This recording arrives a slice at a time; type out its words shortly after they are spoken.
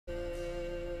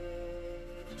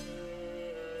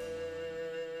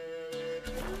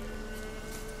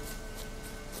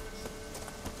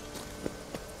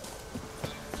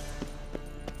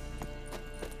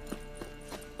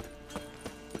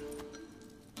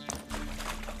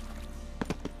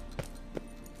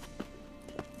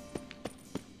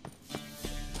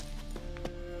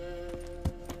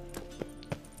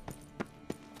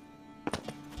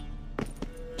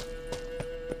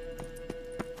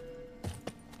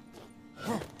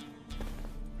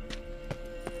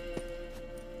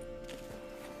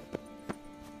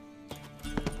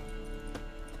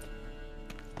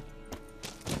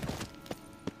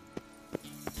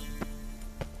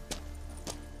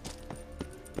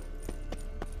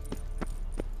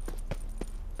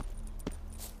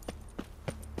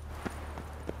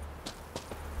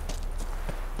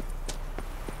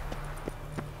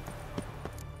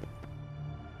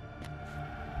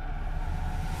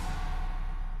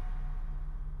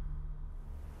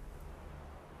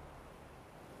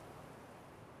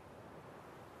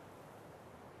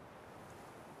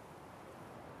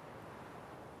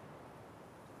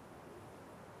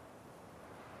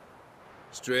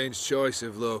Strange choice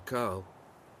of locale.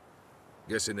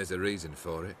 Guessing there's a reason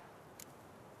for it.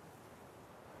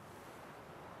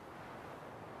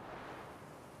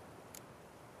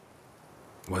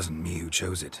 Wasn't me who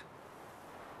chose it.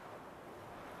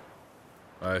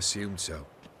 I assumed so.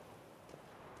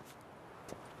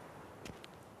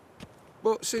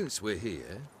 But since we're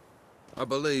here, I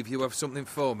believe you have something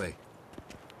for me.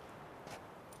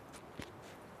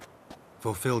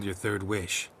 Fulfilled your third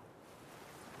wish.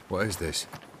 What is this?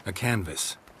 A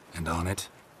canvas, and on it,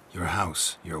 your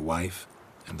house, your wife,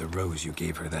 and the rose you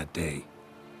gave her that day.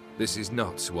 This is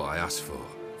not what I asked for.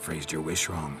 Phrased your wish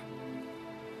wrong.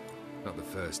 Not the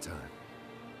first time.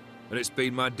 And it's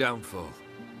been my downfall.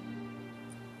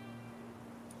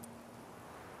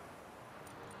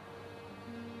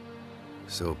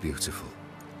 So beautiful.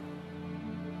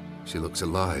 She looks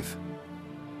alive.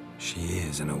 She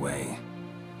is, in a way.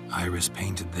 Iris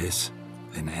painted this,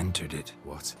 then entered it.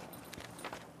 What?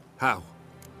 How?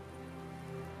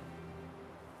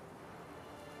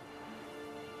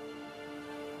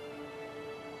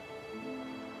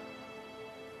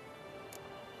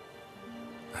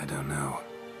 I don't know.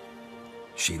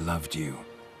 She loved you.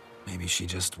 Maybe she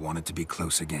just wanted to be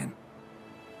close again.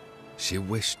 She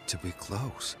wished to be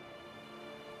close.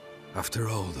 After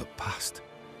all that passed.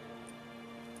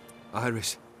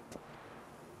 Iris.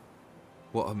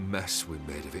 What a mess we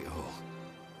made of it all.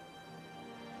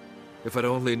 If I'd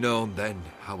only known then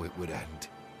how it would end.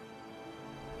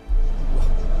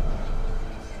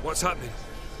 What's happening?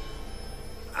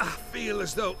 I feel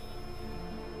as though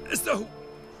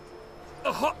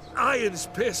a hot iron's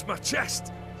pierced my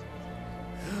chest.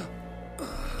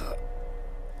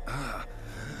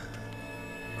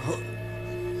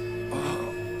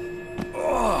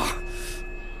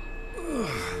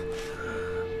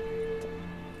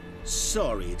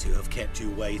 Sorry to have kept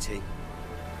you waiting.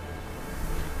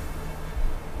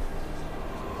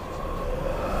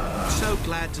 So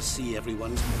glad to see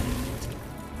everyone's made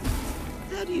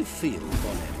it. How do you feel,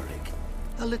 Von Emmerich?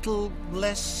 A little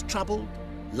less troubled?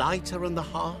 Lighter in the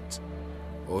heart?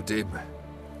 Odim,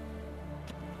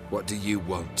 what do you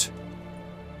want?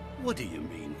 What do you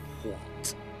mean,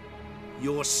 what?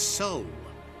 Your soul.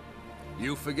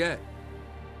 You forget.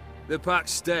 The pact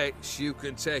states you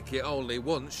can take it only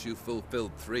once you've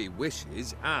fulfilled 3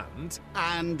 wishes, and...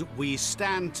 And we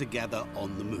stand together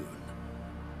on the moon.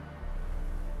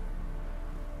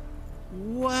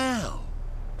 Well,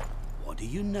 what do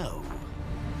you know?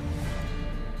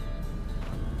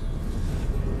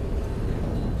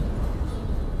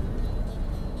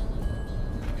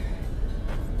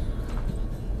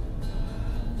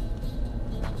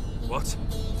 What?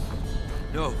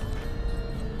 No.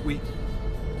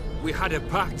 We had a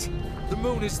pact. The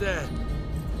moon is there.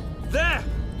 There!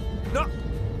 Not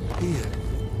here.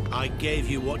 I gave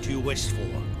you what you wished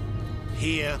for.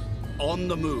 Here, on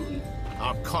the moon,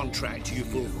 our contract you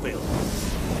fulfilled.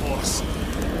 Boss,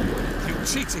 you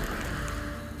cheated me.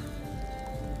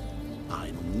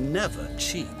 I never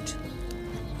cheat.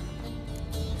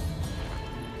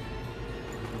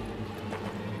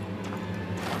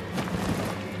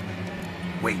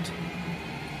 Wait.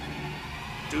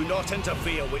 Do not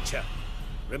interfere, Witcher.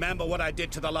 Remember what I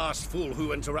did to the last fool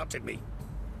who interrupted me.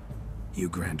 You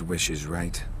grant wishes,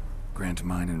 right? Grant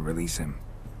mine and release him.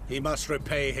 He must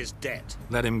repay his debt.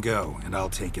 Let him go, and I'll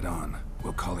take it on.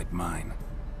 We'll call it mine.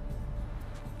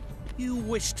 You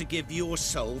wish to give your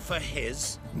soul for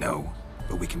his? No,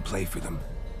 but we can play for them.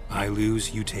 I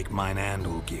lose, you take mine and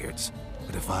Olgierd's.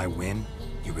 But if I win,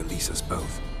 you release us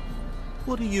both.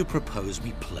 What do you propose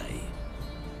we play?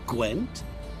 Gwent?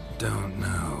 Don't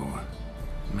know.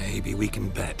 Maybe we can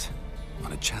bet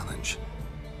on a challenge.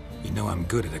 You know I'm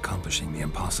good at accomplishing the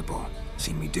impossible.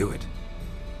 Seen me do it.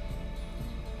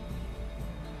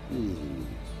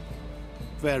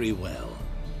 Very well.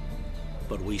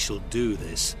 But we shall do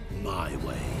this my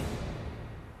way.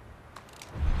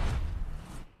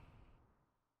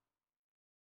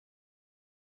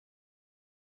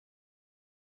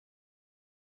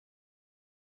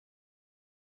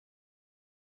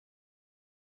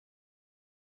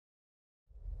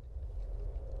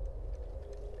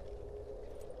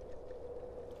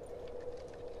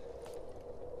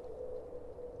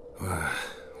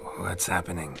 What's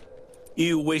happening?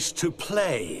 You wish to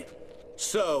play,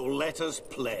 so let us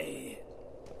play.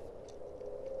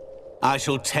 I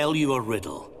shall tell you a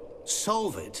riddle.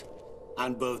 Solve it,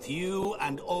 and both you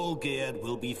and Olgierd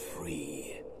will be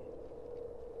free.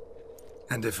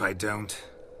 And if I don't?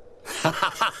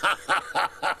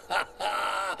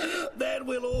 Then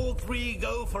we'll all 3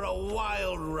 go for a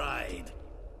wild ride.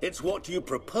 It's what you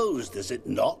proposed, is it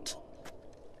not?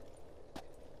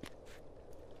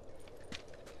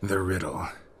 The riddle.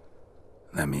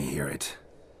 Let me hear it.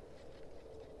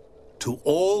 To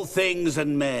all things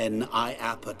and men I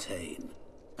appertain,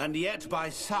 and yet by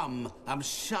some am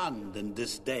shunned and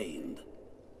disdained.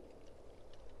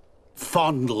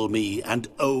 Fondle me and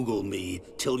ogle me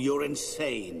till you're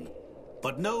insane,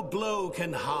 but no blow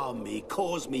can harm me,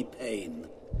 cause me pain.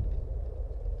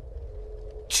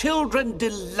 Children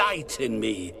delight in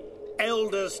me,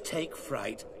 elders take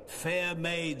fright, fair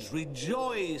maids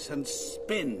rejoice and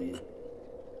spin.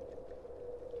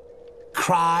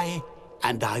 Cry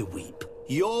and I weep,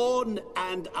 yawn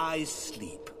and I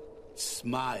sleep,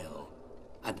 smile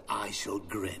and I shall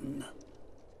grin.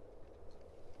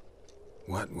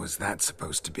 What was that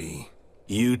supposed to be?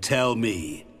 You tell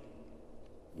me,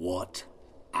 what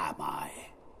am I?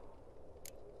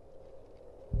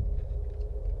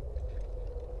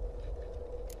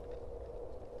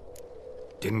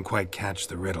 Didn't quite catch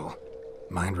the riddle.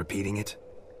 Mind repeating it?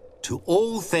 To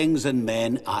all things and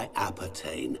men I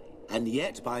appertain, and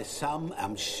yet by some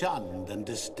am shunned and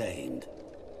disdained.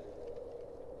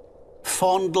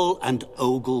 Fondle and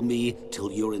ogle me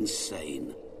till you're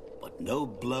insane, but no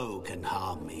blow can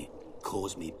harm me,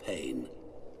 cause me pain.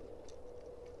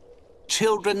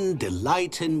 Children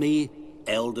delight in me,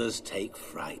 elders take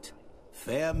fright,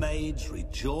 fair maids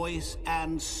rejoice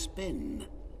and spin.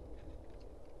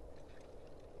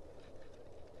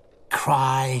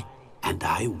 Cry and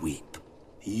I weep,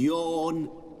 yawn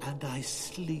and I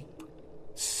sleep,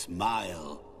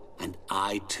 smile and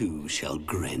I too shall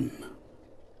grin.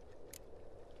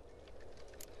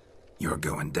 You're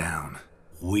going down.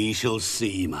 We shall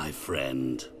see, my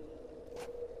friend.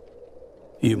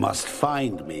 You must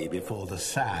find me before the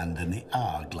sand in the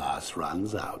hourglass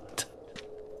runs out.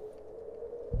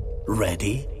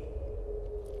 Ready?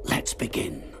 Let's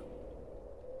begin.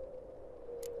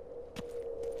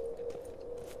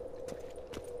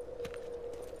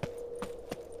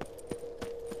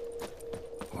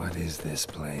 What is this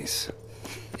place?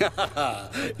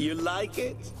 You like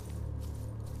it?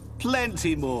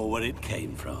 Plenty more where it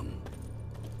came from.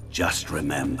 Just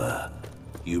remember,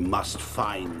 you must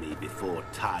find me before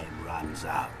time runs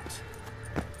out.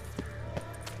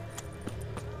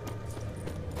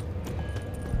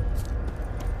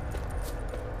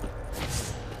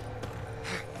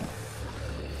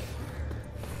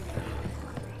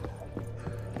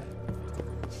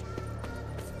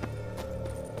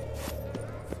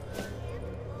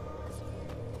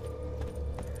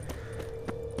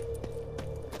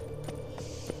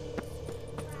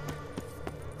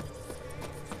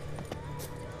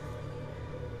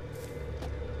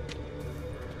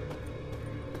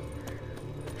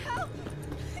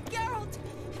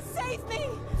 Save me!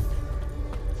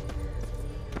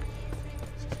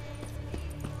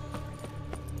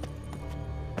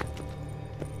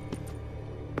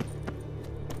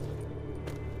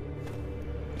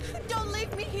 Don't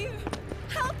leave me here!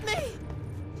 Help me!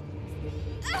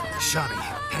 Shani,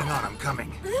 hang on, I'm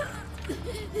coming.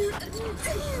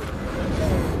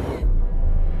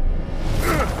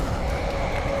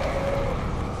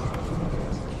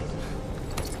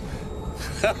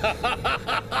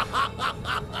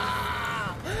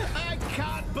 I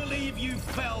can't believe you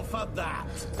fell for that!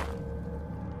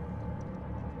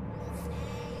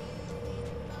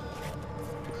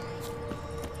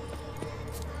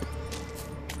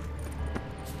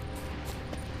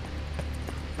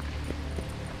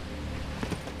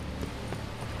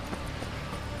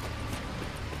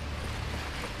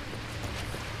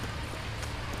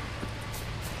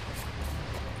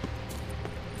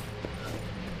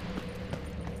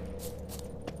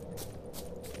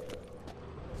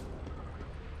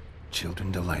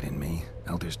 Children delight in me,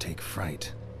 elders take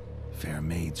fright. Fair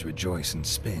maids rejoice and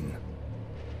spin.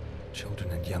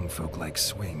 Children and young folk like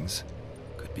swings.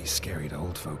 Could be scary to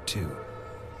old folk too.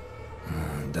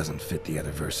 Doesn't fit the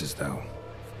other verses though.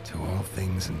 To all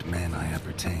things and men I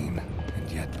appertain,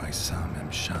 and yet by some am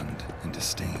shunned and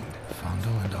disdained.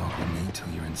 Fondle and ogle me till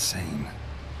you're insane,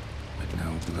 but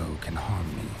no blow can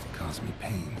harm me, cause me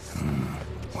pain.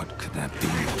 What could that be?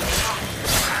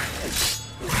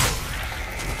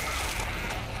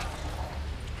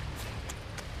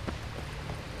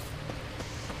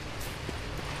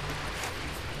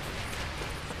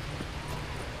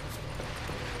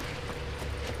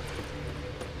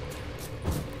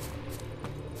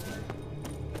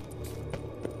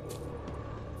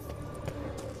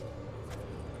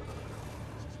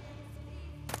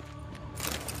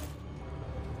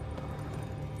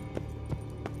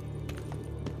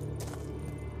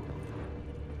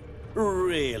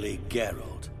 Really,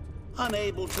 Geralt?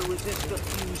 Unable to resist a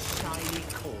few shiny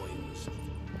coins?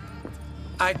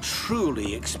 I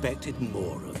truly expected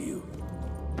more of you.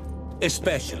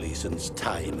 especially since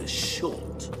time is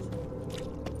short.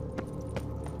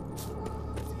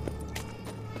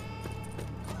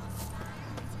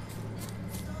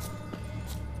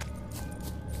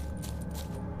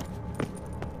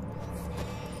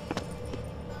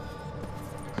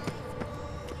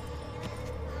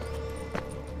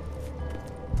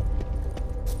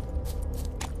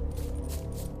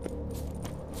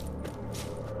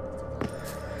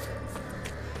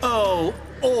 Oh,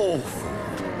 awful.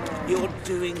 You're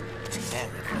doing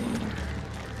terribly.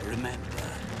 Remember,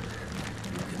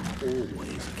 you can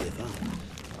always give up.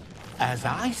 As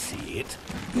I see it,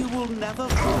 you will never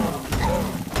fall.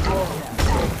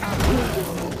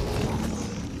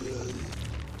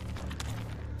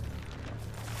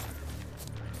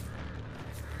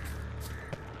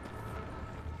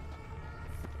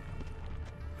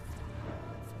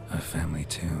 A family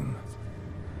tomb.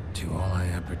 To all I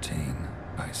appertain,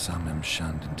 by some am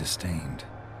shunned and disdained.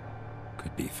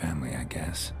 Could be family, I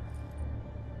guess.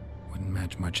 Wouldn't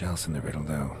match much else in the riddle,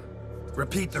 though.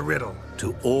 Repeat the riddle.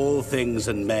 To all things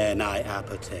and men I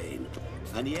appertain,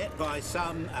 and yet by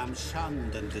some am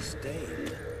shunned and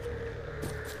disdained.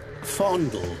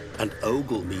 Fondle and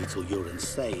ogle me till you're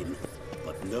insane,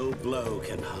 but no blow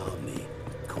can harm me,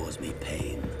 cause me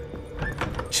pain.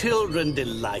 Children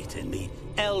delight in me,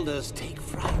 elders take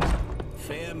fright.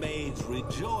 Fair maids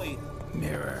rejoice.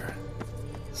 Mirror.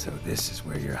 So this is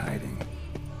where you're hiding.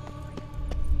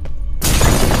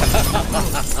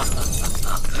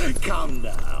 Come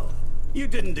now. You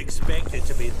didn't expect it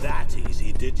to be that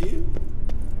easy, did you?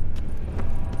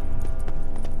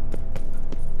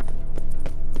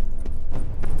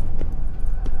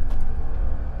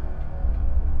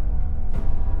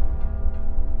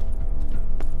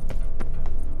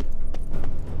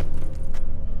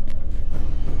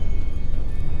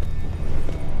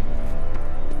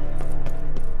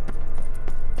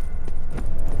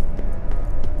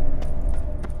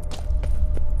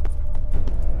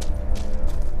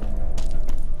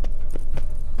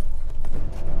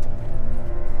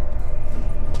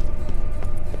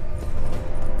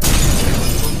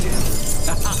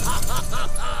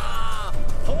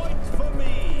 Point for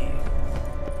me!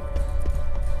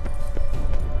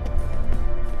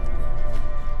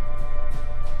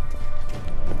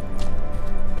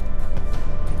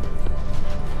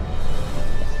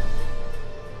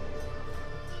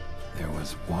 There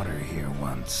was water here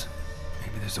once.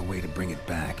 Maybe there's a way to bring it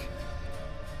back.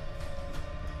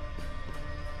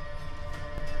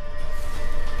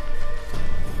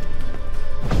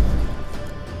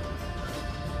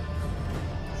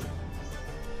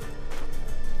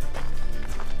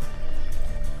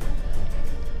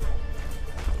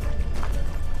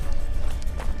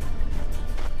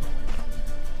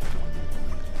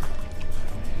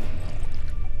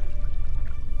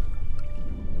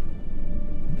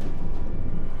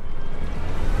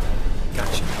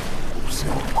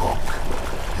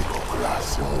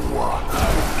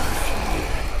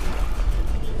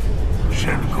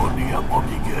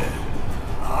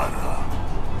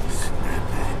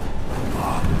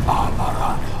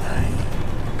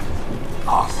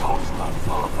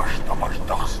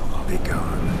 Be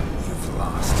gone. You've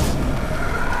lost.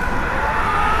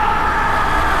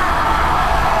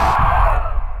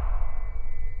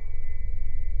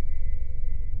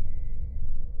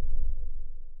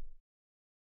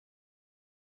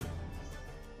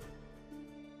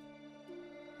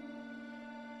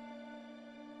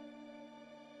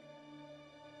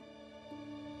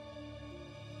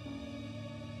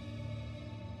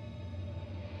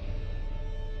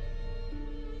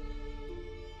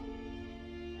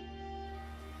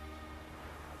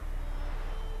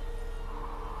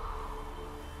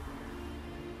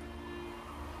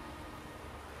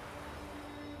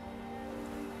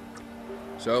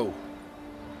 So,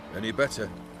 any better?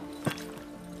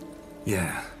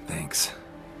 Yeah, thanks.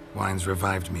 Wine's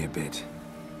revived me a bit.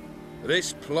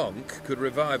 This plonk could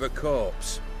revive a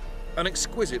corpse. An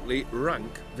exquisitely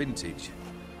rank vintage.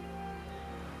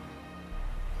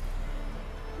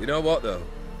 You know what, though?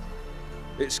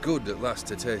 It's good at last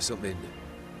to taste something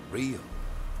real.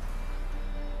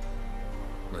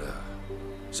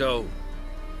 So,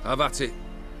 have at it.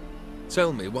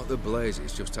 Tell me what the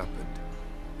blazes just happened.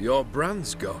 Your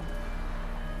brand's gone.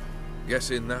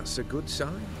 Guessing that's a good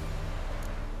sign?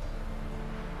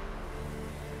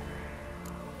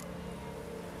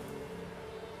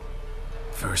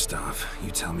 First off, you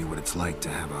tell me what it's like to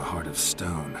have a heart of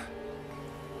stone.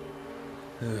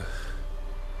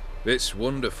 It's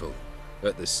wonderful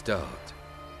at the start.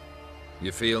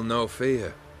 You feel no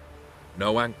fear,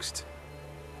 no angst,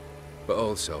 but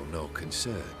also no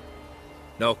concern,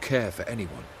 no care for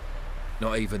anyone.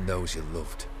 Not even those you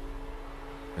loved.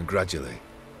 And gradually,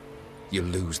 you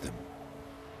lose them.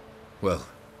 Well,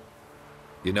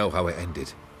 you know how it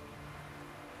ended.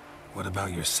 What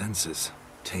about your senses?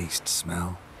 Taste,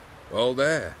 smell? All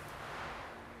there.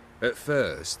 At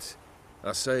first,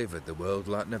 I savoured the world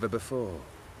like never before.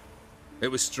 It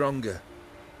was stronger,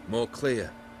 more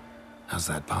clear. How's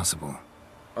that possible?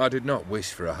 I did not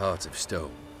wish for a heart of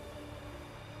stone.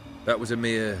 That was a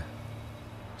mere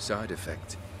side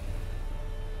effect.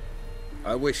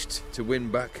 I wished to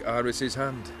win back Iris's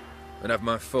hand and have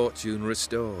my fortune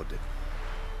restored.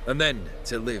 And then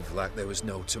to live like there was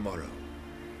no tomorrow.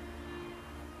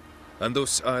 And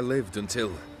thus I lived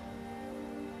until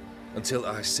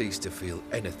I ceased to feel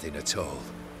anything at all.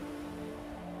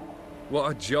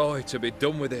 What a joy to be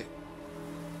done with it.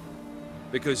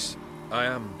 Because I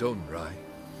am done, right?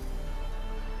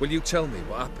 Will you tell me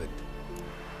what happened?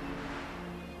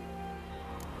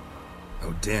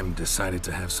 O'Dim decided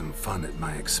to have some fun at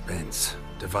my expense.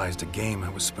 Devised a game I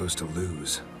was supposed to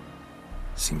lose.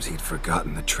 Seems he'd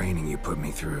forgotten the training you put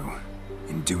me through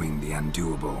in doing the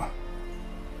undoable.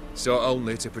 So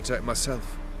only to protect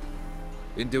myself.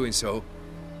 In doing so,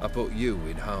 I put you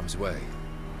in harm's way.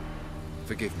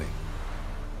 Forgive me.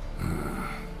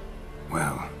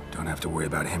 Well, don't have to worry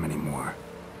about him anymore.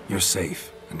 You're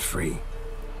safe and free.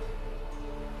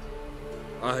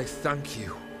 I thank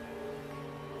you.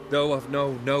 Though I've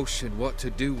no notion what to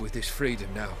do with this freedom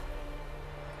now.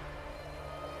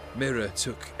 Mira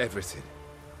took everything.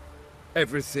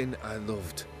 Everything I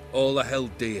loved. All I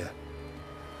held dear.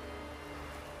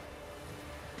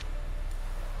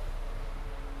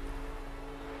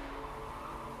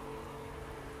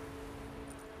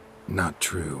 Not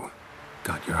true.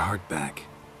 Got your heart back.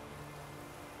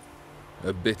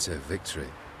 A bitter victory.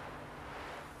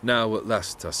 Now at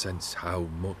last I sense how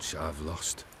much I've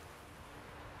lost.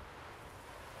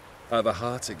 I've a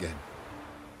heart again.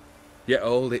 Yet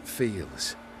all it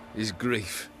feels is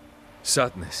grief,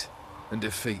 sadness, and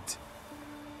defeat.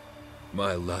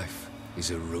 My life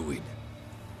is a ruin.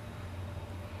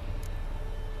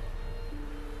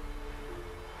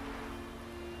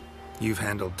 You've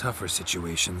handled tougher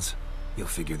situations. You'll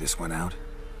figure this one out.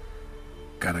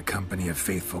 Got a company of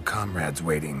faithful comrades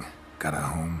waiting. Got a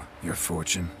home, your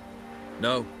fortune.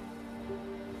 No.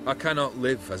 I cannot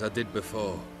live as I did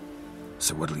before.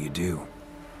 So what'll you do?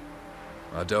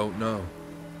 I don't know.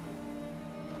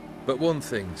 But one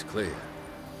thing's clear.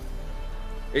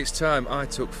 It's time I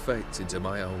took fate into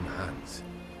my own hands.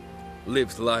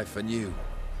 Lived life anew.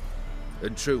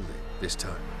 And truly, this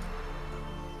time.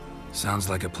 Sounds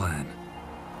like a plan.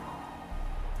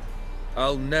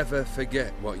 I'll never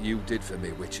forget what you did for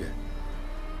me, Witcher.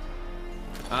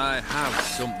 I have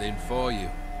something for you.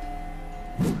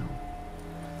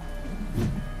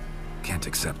 Can't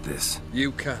accept this.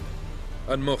 You can,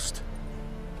 and must.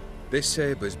 This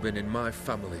sabre's been in my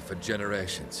family for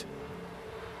generations.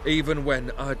 Even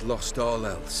when I'd lost all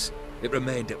else, it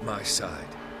remained at my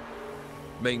side.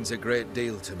 Means a great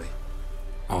deal to me.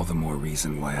 All the more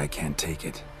reason why I can't take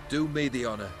it. Do me the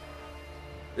honor.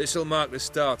 This'll mark the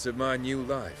start of my new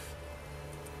life.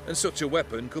 And such a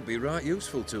weapon could be right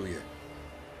useful to you.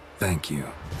 Thank you.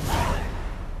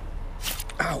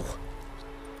 Ow!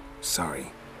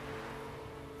 Sorry.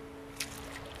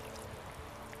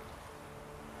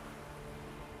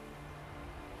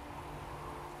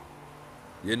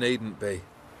 You needn't be.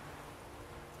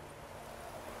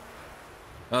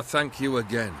 I thank you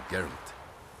again, Geralt.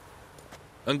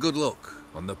 And good luck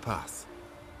on the path.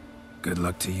 Good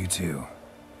luck to you too.